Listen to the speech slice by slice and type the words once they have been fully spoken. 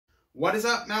What is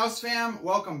up, Mouse fam?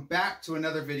 Welcome back to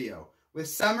another video. With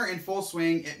summer in full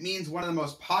swing, it means one of the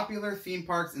most popular theme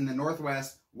parks in the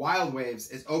Northwest, Wild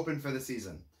Waves, is open for the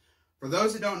season. For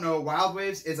those who don't know, Wild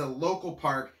Waves is a local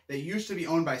park that used to be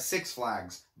owned by Six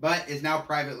Flags, but is now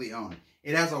privately owned.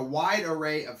 It has a wide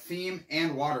array of theme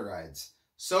and water rides.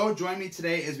 So join me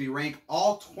today as we rank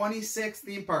all 26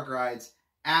 theme park rides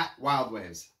at Wild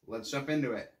Waves. Let's jump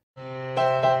into it.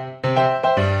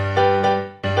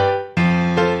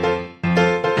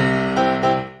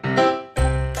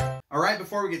 Alright,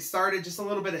 before we get started, just a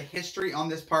little bit of history on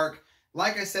this park.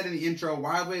 Like I said in the intro,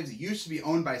 Wild Waves used to be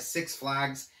owned by Six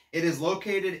Flags. It is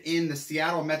located in the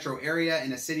Seattle metro area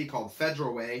in a city called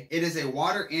Federal Way. It is a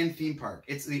water and theme park.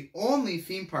 It's the only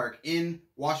theme park in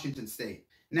Washington State.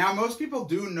 Now, most people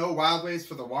do know Wild Waves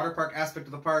for the water park aspect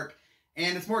of the park,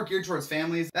 and it's more geared towards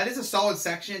families. That is a solid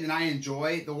section, and I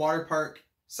enjoy the water park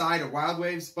side of Wild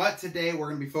Waves, but today we're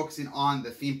going to be focusing on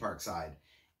the theme park side.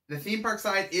 The theme park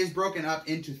side is broken up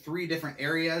into 3 different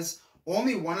areas.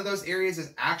 Only one of those areas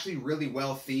is actually really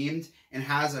well themed and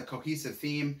has a cohesive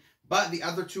theme, but the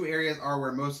other 2 areas are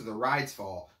where most of the rides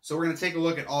fall. So we're going to take a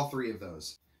look at all 3 of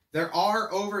those. There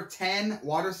are over 10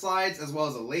 water slides, as well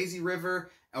as a lazy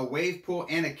river, a wave pool,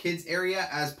 and a kids area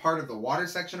as part of the water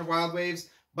section of Wild Waves.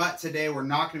 But today we're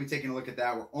not going to be taking a look at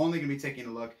that. We're only going to be taking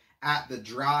a look at the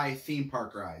dry theme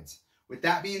park rides. With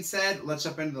that being said, let's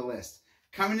jump into the list.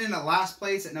 Coming in at last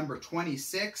place at number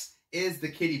 26 is the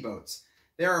kiddie boats.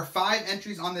 There are 5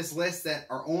 entries on this list that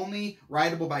are only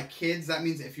rideable by kids. That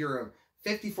means if you're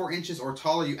 54 inches or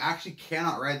taller, you actually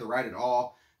cannot ride the ride at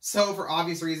all. So for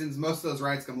obvious reasons, most of those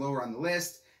rides come lower on the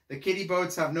list. The kiddie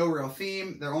boats have no real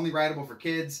theme. They're only rideable for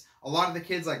kids. A lot of the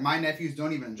kids, like my nephews,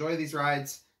 don't even enjoy these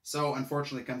rides. So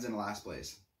unfortunately comes in last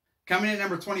place. Coming in at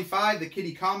number 25, the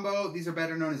kiddie combo. These are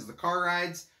better known as the car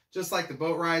rides. Just like the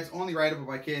boat rides, only rideable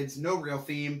by kids, no real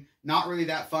theme, not really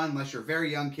that fun unless you're a very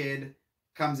young kid,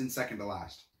 comes in second to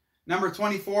last. Number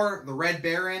 24, the Red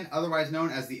Baron, otherwise known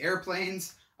as the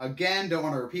airplanes. Again, don't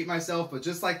want to repeat myself, but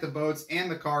just like the boats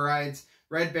and the car rides,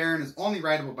 Red Baron is only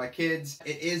rideable by kids.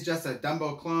 It is just a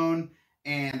Dumbo clone,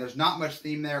 and there's not much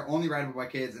theme there, only rideable by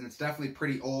kids, and it's definitely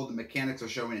pretty old. The mechanics are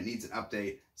showing it needs an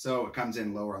update, so it comes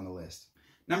in lower on the list.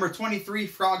 Number 23,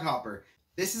 Frog Hopper.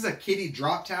 This is a kiddie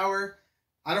drop tower.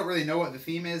 I don't really know what the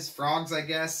theme is. Frogs, I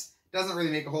guess. Doesn't really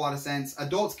make a whole lot of sense.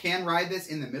 Adults can ride this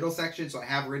in the middle section, so I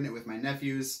have ridden it with my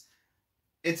nephews.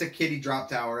 It's a kiddie drop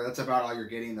tower. That's about all you're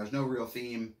getting. There's no real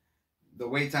theme. The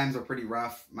wait times are pretty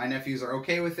rough. My nephews are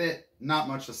okay with it. Not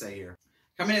much to say here.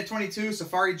 Coming in at 22,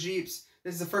 Safari Jeeps.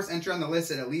 This is the first entry on the list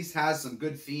that at least has some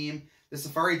good theme. The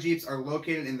Safari Jeeps are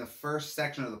located in the first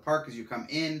section of the park as you come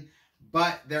in,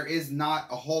 but there is not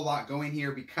a whole lot going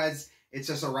here because it's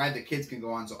just a ride that kids can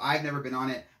go on, so I've never been on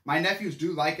it. My nephews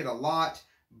do like it a lot,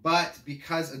 but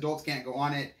because adults can't go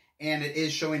on it, and it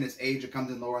is showing its age, it comes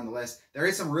in lower on the list. There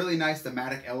is some really nice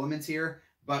thematic elements here,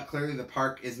 but clearly the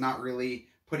park is not really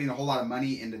putting a whole lot of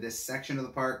money into this section of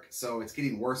the park, so it's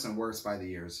getting worse and worse by the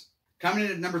years. Coming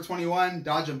in at number 21,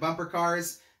 Dodge and Bumper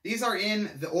Cars. These are in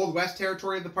the Old West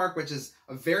territory of the park, which is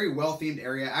a very well-themed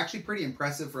area, actually pretty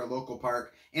impressive for a local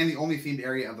park, and the only themed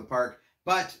area of the park.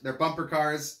 But they're bumper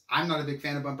cars. I'm not a big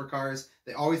fan of bumper cars.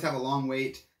 They always have a long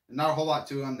wait. Not a whole lot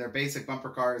to them. They're basic bumper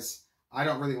cars. I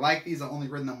don't really like these. I've only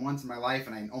ridden them once in my life,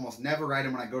 and I almost never ride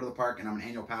them when I go to the park, and I'm an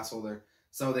annual pass holder.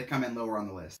 So they come in lower on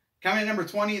the list. Coming in at number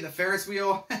 20, the Ferris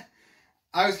wheel.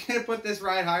 I was going to put this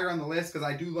ride higher on the list because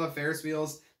I do love Ferris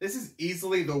wheels. This is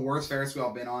easily the worst Ferris wheel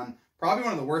I've been on. Probably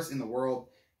one of the worst in the world.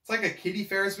 It's like a kiddie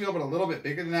Ferris wheel, but a little bit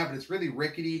bigger than that, but it's really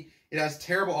rickety. It has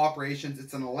terrible operations.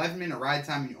 It's an 11-minute ride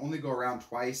time, and you only go around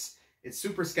twice. It's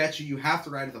super sketchy. You have to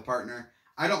ride with a partner.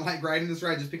 I don't like riding this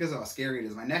ride just because of how scary it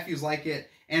is. My nephews like it,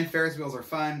 and Ferris wheels are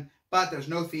fun, but there's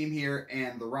no theme here,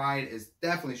 and the ride is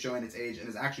definitely showing its age, and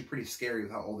is actually pretty scary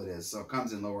with how old it is, so it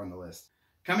comes in lower on the list.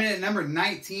 Coming in at number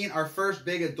 19, our first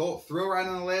big adult thrill ride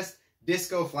on the list,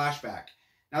 Disco Flashback.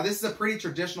 Now, this is a pretty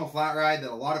traditional flat ride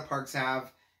that a lot of parks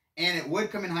have, and it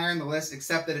would come in higher on the list,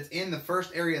 except that it's in the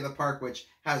first area of the park, which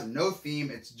has no theme.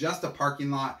 It's just a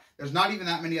parking lot. There's not even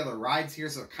that many other rides here,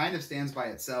 so it kind of stands by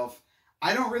itself.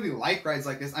 I don't really like rides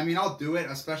like this. I mean, I'll do it,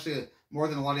 especially more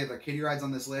than a lot of the other kiddie rides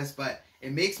on this list, but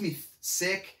it makes me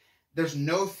sick. There's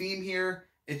no theme here.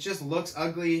 It just looks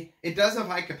ugly. It does have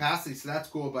high capacity, so that's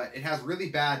cool, but it has really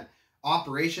bad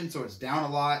operation, so it's down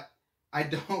a lot. I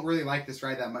don't really like this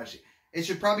ride that much. It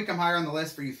should probably come higher on the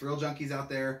list for you thrill junkies out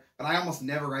there, but I almost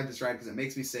never ride this ride because it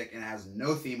makes me sick and it has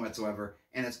no theme whatsoever,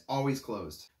 and it's always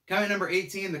closed. Coming at number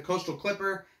 18, the Coastal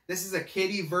Clipper. This is a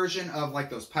kiddie version of like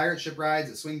those pirate ship rides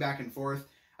that swing back and forth.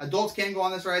 Adults can go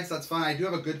on this ride, so that's fun. I do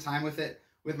have a good time with it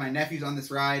with my nephews on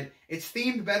this ride. It's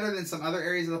themed better than some other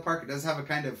areas of the park. It does have a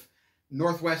kind of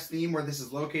northwest theme where this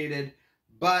is located,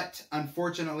 but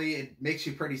unfortunately it makes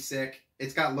you pretty sick.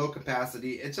 It's got low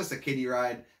capacity. It's just a kiddie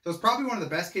ride. So it's probably one of the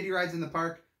best kiddie rides in the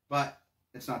park, but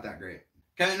it's not that great.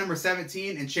 Coming at number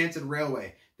 17, Enchanted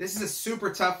Railway. This is a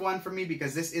super tough one for me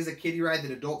because this is a kiddie ride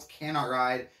that adults cannot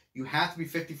ride. You have to be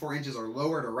 54 inches or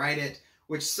lower to ride it,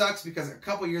 which sucks because a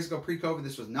couple years ago, pre-COVID,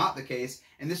 this was not the case,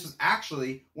 and this was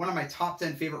actually one of my top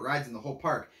 10 favorite rides in the whole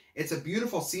park. It's a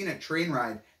beautiful scenic train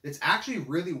ride that's actually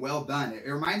really well done. It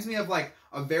reminds me of like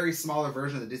a very smaller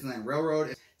version of the Disneyland Railroad.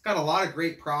 It's got a lot of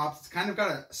great props. It's kind of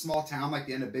got a small town like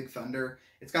the end of Big Thunder.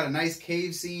 It's got a nice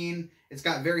cave scene. It's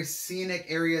got very scenic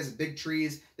areas, big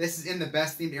trees. This is in the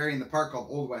best themed area in the park called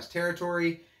Old West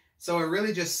Territory. So it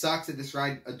really just sucks that this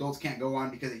ride adults can't go on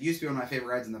because it used to be one of my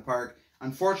favorite rides in the park.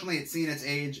 Unfortunately, it's seen its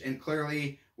age, and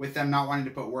clearly with them not wanting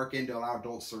to put work in to allow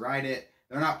adults to ride it,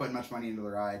 they're not putting much money into the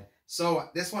ride. So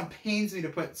this one pains me to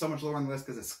put so much lower on the list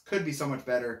because it could be so much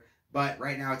better, but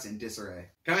right now it's in disarray.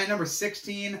 Coming at number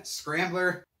 16,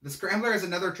 Scrambler. The Scrambler is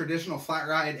another traditional flat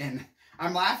ride, and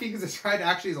I'm laughing because this ride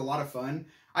actually is a lot of fun.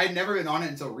 I had never been on it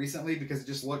until recently because it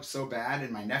just looked so bad,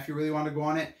 and my nephew really wanted to go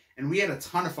on it, and we had a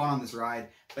ton of fun on this ride,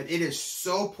 but it is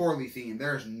so poorly themed.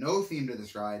 There is no theme to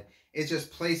this ride. It's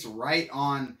just placed right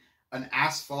on an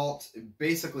asphalt,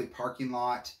 basically parking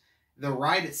lot. The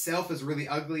ride itself is really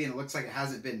ugly, and it looks like it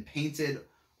hasn't been painted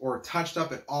or touched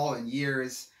up at all in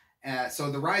years. So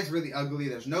the ride's really ugly.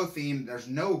 There's no theme. There's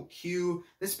no queue.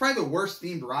 This is probably the worst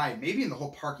themed ride, maybe in the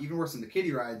whole park, even worse than the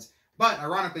kiddie rides. But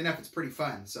ironically enough, it's pretty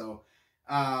fun. So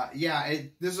yeah,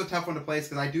 this is a tough one to place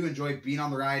because I do enjoy being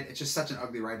on the ride. It's just such an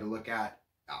ugly ride to look at.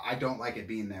 I don't like it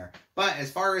being there. But as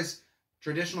far as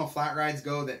traditional flat rides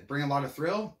go that bring a lot of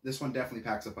thrill, this one definitely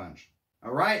packs a punch.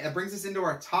 All right, that brings us into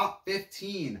our top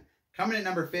 15. Coming at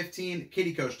number 15,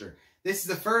 Kiddie Coaster. This is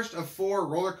the first of 4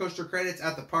 roller coaster credits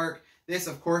at the park. This,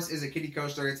 of course, is a kiddie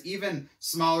coaster. It's even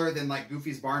smaller than like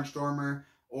Goofy's Barnstormer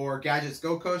or Gadget's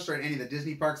Go Coaster at any of the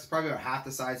Disney parks. It's probably about half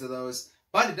the size of those.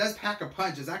 But it does pack a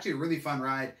punch. It's actually a really fun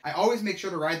ride. I always make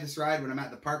sure to ride this ride when I'm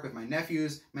at the park with my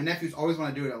nephews. My nephews always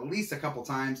want to do it at least a couple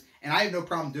times, and I have no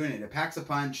problem doing it. It packs a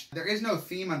punch. There is no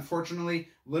theme, unfortunately.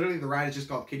 Literally, the ride is just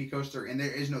called Kiddie Coaster, and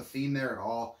there is no theme there at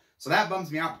all. So that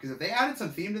bums me out, because if they added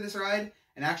some theme to this ride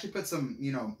and actually put some,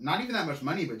 you know, not even that much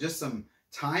money, but just some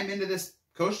time into this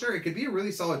coaster, it could be a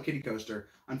really solid kiddie coaster.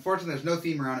 Unfortunately, there's no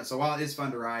theme around it, so while it is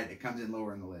fun to ride, it comes in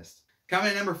lower in the list.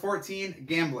 Coming in number 14,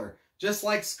 Gambler. Just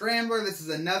like Scrambler, this is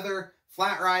another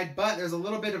flat ride, but there's a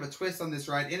little bit of a twist on this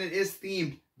ride, and it is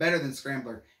themed better than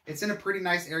Scrambler. It's in a pretty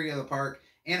nice area of the park,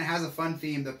 and it has a fun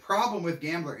theme. The problem with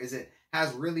Gambler is it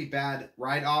has really bad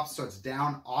ride ops, so it's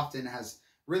down often, has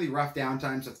really rough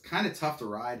downtime, so it's kind of tough to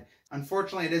ride.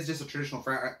 Unfortunately, it is just a traditional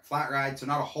flat ride, so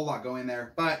not a whole lot going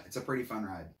there, but it's a pretty fun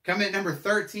ride. Coming at number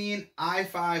 13,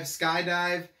 I-5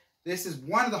 Skydive. This is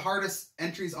one of the hardest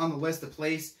entries on the list to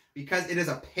place because it is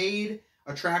a paid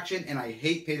attraction, and I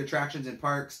hate paid attractions in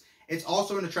parks. It's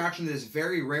also an attraction that is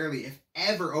very rarely, if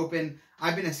ever, open.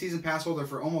 I've been a season pass holder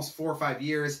for almost 4 or 5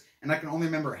 years, and I can only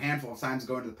remember a handful of times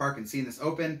going to the park and seeing this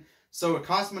open. So it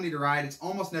costs money to ride. It's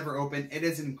almost never open. It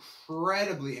is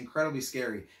incredibly, incredibly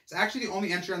scary. It's actually the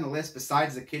only entry on the list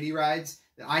besides the kiddie rides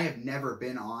that I have never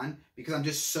been on because I'm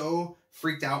just so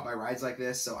freaked out by rides like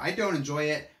this. So I don't enjoy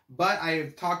it. But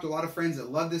I've talked to a lot of friends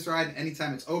that love this ride, and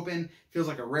anytime it's open, it feels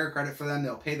like a rare credit for them.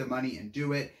 They'll pay the money and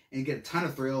do it and get a ton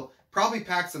of thrill. Probably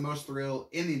packs the most thrill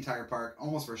in the entire park,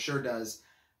 almost for sure does.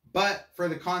 But for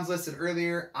the cons listed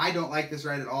earlier, I don't like this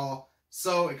ride at all,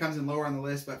 so it comes in lower on the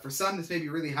list. But for some, this may be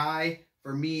really high.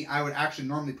 For me, I would actually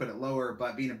normally put it lower,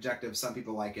 but being objective, some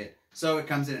people like it. So it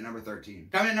comes in at number 13.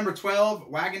 Coming in at number 12,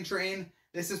 Wagon Train.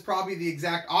 This is probably the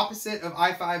exact opposite of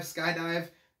I-5 Skydive.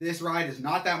 This ride is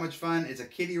not that much fun. It's a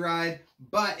kiddie ride,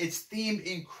 but it's themed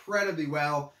incredibly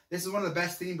well. This is one of the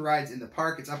best themed rides in the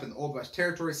park. It's up in the Old West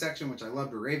Territory section, which I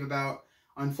love to rave about.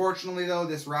 Unfortunately, though,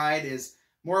 this ride is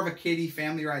more of a kiddie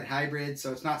family ride hybrid,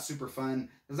 so it's not super fun.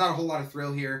 There's not a whole lot of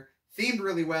thrill here. Themed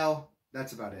really well.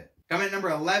 That's about it. Coming at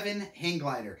number 11, Hang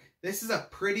Glider. This is a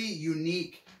pretty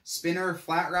unique spinner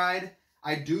flat ride.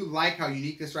 I do like how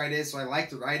unique this ride is, so I like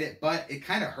to ride it, but it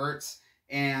kind of hurts.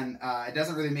 And it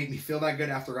doesn't really make me feel that good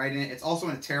after riding it. It's also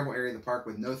in a terrible area of the park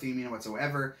with no theming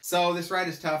whatsoever. So this ride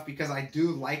is tough because I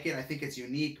do like it. I think it's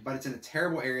unique, but it's in a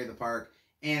terrible area of the park,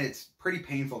 and it's pretty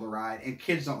painful to ride, and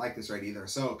kids don't like this ride either,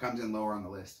 so it comes in lower on the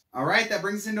list. All right, that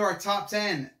brings us into our top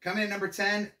 10. Coming in at number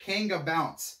 10, Kanga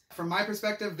Bounce. From my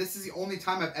perspective, this is the only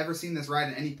time I've ever seen this ride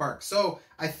in any park, so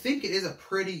I think it is a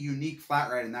pretty unique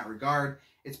flat ride in that regard.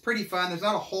 It's pretty fun. There's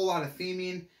not a whole lot of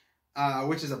theming.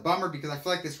 which is a bummer because I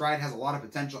feel like this ride has a lot of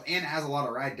potential and it has a lot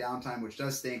of ride downtime, which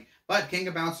does stink. But King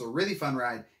of Bounce is a really fun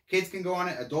ride. Kids can go on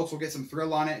it. Adults will get some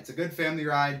thrill on it. It's a good family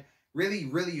ride. Really,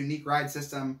 really unique ride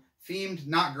system. Themed,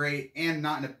 not great, and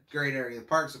not in a great area of the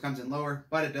park, so it comes in lower,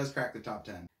 but it does crack the top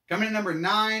 10. Coming in number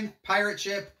 9, Pirate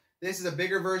Ship. This is a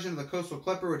bigger version of the Coastal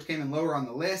Clipper, which came in lower on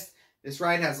the list. This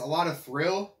ride has a lot of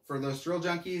thrill for those thrill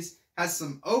junkies. Has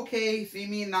some okay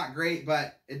theming, not great,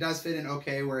 but it does fit in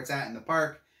okay where it's at in the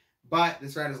park. But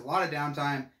this ride has a lot of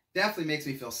downtime. Definitely makes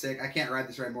me feel sick. I can't ride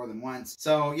this ride more than once.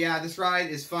 So yeah, this ride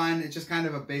is fun. It's just kind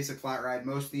of a basic flat ride.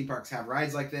 Most theme parks have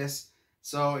rides like this.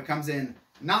 So it comes in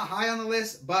not high on the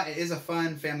list, but it is a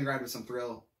fun family ride with some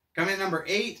thrill. Coming in number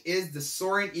 8 is the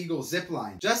Soaring Eagle Zip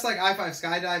Line. Just like I-5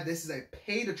 Skydive, this is a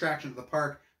paid attraction to the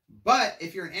park. But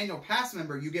if you're an annual pass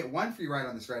member, you get one free ride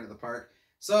on this ride at the park.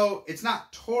 So it's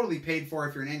not totally paid for.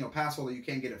 If you're an annual pass holder, you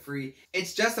can get it free.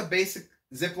 It's just a basic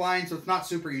zip line, so it's not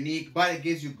super unique, but it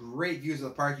gives you great views of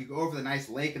the park. You go over the nice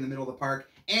lake in the middle of the park,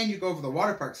 and you go over the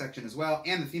water park section as well,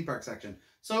 and the theme park section.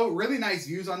 So really nice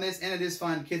views on this, and it is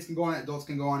fun. Kids can go on it, adults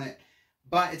can go on it.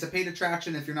 But it's a paid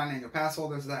attraction if you're not an annual pass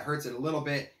holder, so that hurts it a little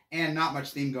bit, and not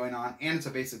much theme going on, and it's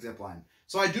a basic zip line.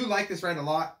 So I do like this ride a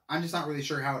lot. I'm just not really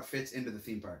sure how it fits into the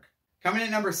theme park. Coming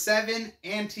in number 7,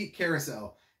 Antique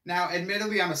Carousel. Now,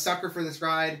 admittedly, I'm a sucker for this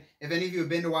ride. If any of you have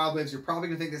been to Wild Waves, you're probably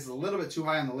going to think this is a little bit too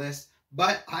high on the list,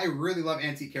 but I really love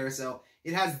Antique Carousel.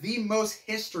 It has the most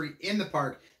history in the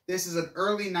park. This is an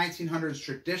early 1900s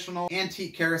traditional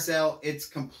antique carousel. It's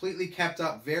completely kept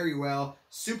up very well.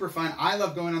 Super fun. I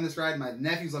love going on this ride. My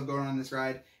nephews love going on this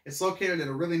ride. It's located at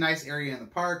a really nice area in the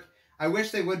park. I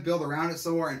wish they would build around it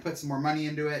some more and put some more money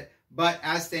into it. But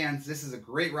as stands, this is a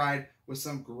great ride with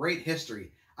some great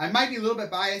history. I might be a little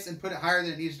bit biased and put it higher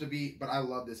than it needs to be, but I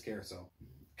love this carousel.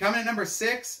 Coming at number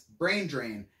 6, Brain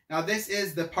Drain. Now this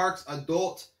is the park's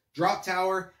adult drop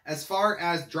tower. As far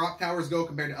as drop towers go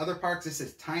compared to other parks, this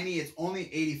is tiny. It's only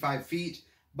 85 feet,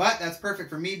 but that's perfect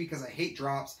for me because I hate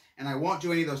drops and I won't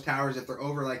do any of those towers if they're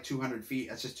over like 200 feet.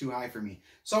 That's just too high for me.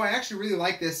 So I actually really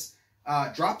like this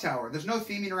drop tower. There's no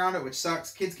theming around it, which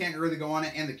sucks. Kids can't really go on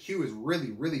it, and the queue is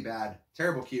really, really bad.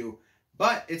 Terrible queue.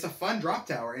 But it's a fun drop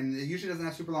tower, and it usually doesn't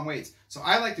have super long waits. So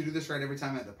I like to do this ride every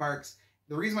time at the parks.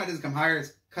 The reason why it doesn't come higher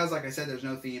is because, like I said, there's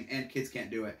no theme and kids can't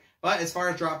do it. But as far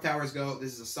as drop towers go,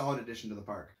 this is a solid addition to the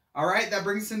park. All right, that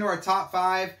brings us into our top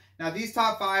 5. Now, these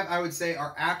top 5, I would say,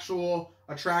 are actual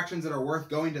attractions that are worth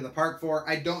going to the park for.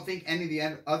 I don't think any of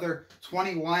the other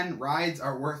 21 rides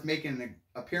are worth making an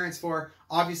appearance for.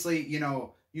 Obviously, you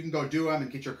know, you can go do them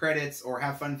and get your credits or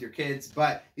have fun with your kids.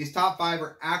 But these top 5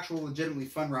 are actual, legitimately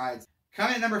fun rides.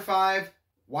 Coming at number 5,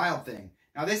 Wild Thing.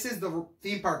 Now, this is the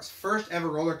theme park's first ever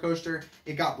roller coaster.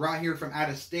 It got brought here from out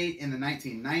of state in the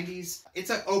 1990s. It's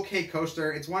an okay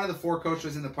coaster. It's one of the 4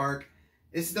 coasters in the park.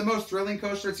 This is the most thrilling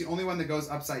coaster. It's the only one that goes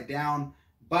upside down.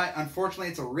 But unfortunately,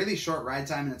 it's a really short ride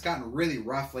time, and it's gotten really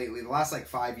rough lately. The last like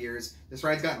 5 years, this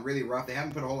ride's gotten really rough. They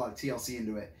haven't put a whole lot of TLC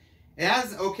into it. It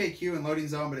has an okay queue and loading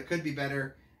zone, but it could be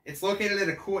better. It's located at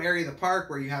a cool area of the park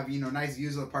where you have, you know, nice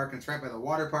views of the park, and it's right by the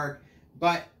water park.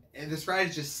 But this ride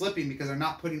is just slipping because they're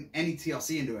not putting any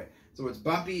TLC into it. So it's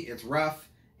bumpy, it's rough,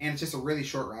 and it's just a really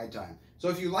short ride time. So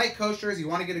if you like coasters, you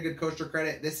want to get a good coaster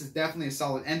credit, this is definitely a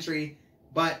solid entry,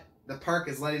 but the park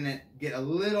is letting it get a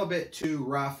little bit too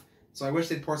rough, so I wish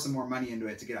they'd pour some more money into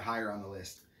it to get it higher on the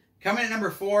list. Coming at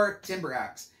number 4, Timber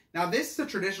Axe. Now this is a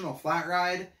traditional flat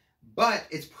ride, but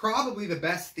it's probably the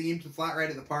best themed flat ride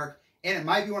at the park, and it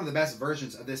might be one of the best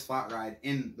versions of this flat ride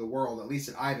in the world, at least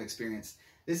that I've experienced.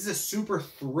 This is a super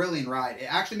thrilling ride. It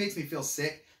actually makes me feel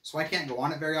sick, so I can't go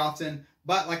on it very often.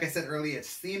 But like I said earlier,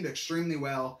 it's themed extremely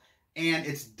well, and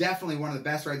it's definitely one of the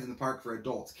best rides in the park for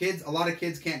adults. Kids, a lot of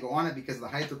kids can't go on it because of the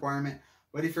height requirement.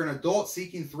 But if you're an adult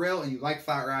seeking thrill and you like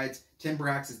flat rides, Timber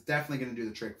Axe is definitely going to do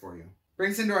the trick for you.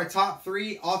 Brings us into our top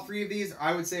 3. All 3 of these,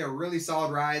 I would say, are really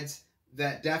solid rides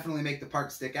that definitely make the park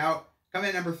stick out. Coming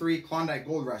at number 3, Klondike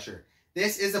Gold Rusher.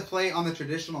 This is a play on the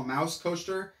traditional mouse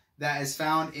coaster that is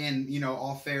found in, you know,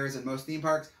 all fairs and most theme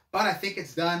parks, but I think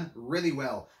it's done really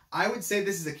well. I would say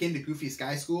this is akin to Goofy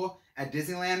Sky School at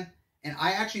Disneyland, and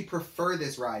I actually prefer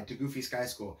this ride to Goofy Sky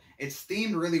School. It's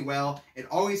themed really well. It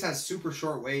always has super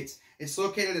short waits. It's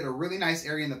located at a really nice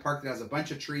area in the park that has a bunch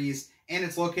of trees, and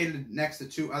it's located next to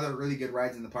 2 other really good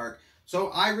rides in the park. So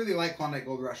I really like Klondike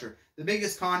Gold Rusher. The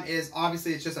biggest con is,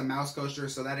 obviously, it's just a mouse coaster,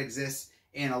 so that exists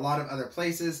in a lot of other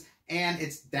places. And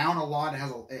it's down a lot.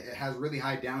 It has really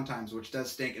high downtimes, which does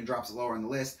stink and drops it lower on the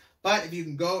list. But if you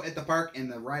can go at the park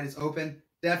and the ride is open,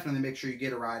 definitely make sure you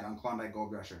get a ride on Klondike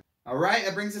Gold Rusher. All right,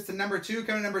 that brings us to number 2.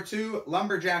 Coming to number 2,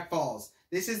 Lumberjack Falls.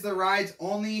 This is the ride's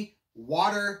only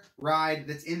water ride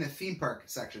that's in the theme park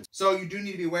section. So you do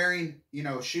need to be wearing,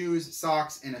 shoes,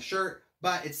 socks, and a shirt,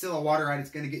 but it's still a water ride. It's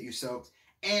going to get you soaked.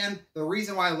 And the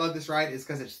reason why I love this ride is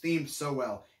because it's themed so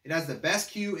well. It has the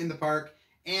best queue in the park,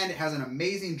 and it has an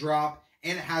amazing drop,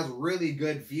 and it has really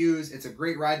good views. It's a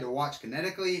great ride to watch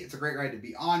kinetically. It's a great ride to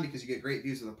be on because you get great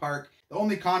views of the park. The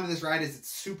only con to this ride is it's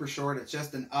super short. It's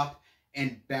just an up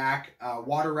and back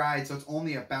water ride, so it's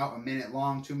only about a minute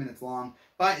long, 2 minutes long,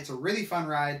 but it's a really fun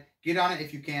ride. Get on it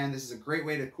if you can. This is a great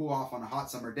way to cool off on a hot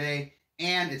summer day,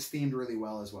 and it's themed really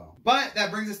well as well. But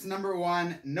that brings us to number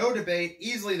one, no debate,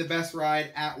 easily the best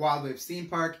ride at Wild Waves theme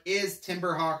park is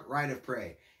Timberhawk Ride of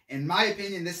Prey. In my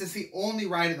opinion, this is the only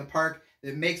ride at the park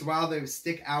that makes Wild Waves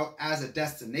stick out as a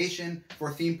destination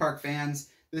for theme park fans.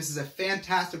 This is a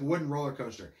fantastic wooden roller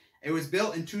coaster. It was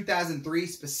built in 2003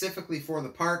 specifically for the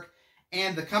park,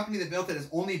 and the company that built it has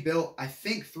only built, I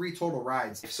think, 3 total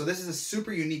rides. So this is a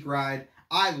super unique ride.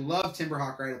 I love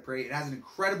Timberhawk Ride of Prey. It has an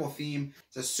incredible theme.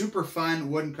 It's a super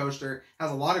fun wooden coaster. Has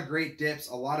a lot of great dips,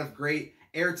 a lot of great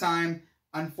airtime.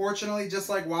 Unfortunately, just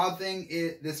like Wild Thing,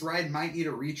 this ride might need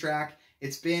a retrack.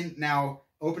 It's been now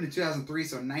open in 2003,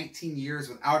 so 19 years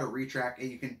without a retrack, and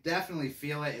you can definitely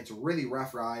feel it. It's a really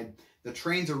rough ride. The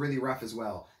trains are really rough as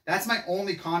well. That's my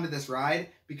only con to this ride,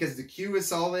 because the queue is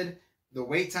solid, the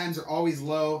wait times are always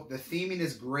low, the theming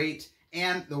is great,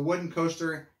 and the wooden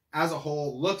coaster as a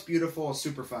whole looks beautiful,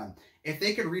 super fun. If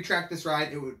they could retrack this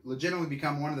ride, it would legitimately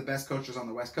become one of the best coasters on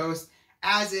the West Coast.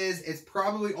 As is, it's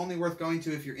probably only worth going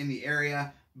to if you're in the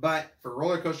area, but for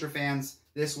roller coaster fans,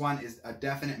 this one is a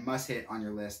definite must-hit on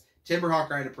your list. Timberhawk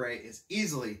Ride of Prey is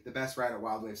easily the best ride at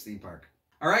Wild Waves theme park.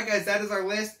 All right, guys, that is our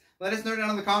list. Let us know down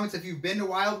in the comments if you've been to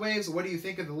Wild Waves. What do you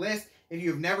think of the list? If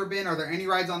you've never been, are there any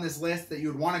rides on this list that you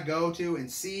would want to go to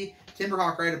and see?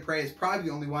 Timberhawk Ride of Prey is probably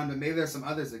the only one, but maybe there's some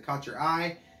others that caught your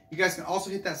eye. You guys can also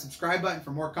hit that subscribe button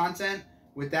for more content.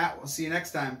 With that, we'll see you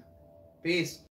next time. Peace.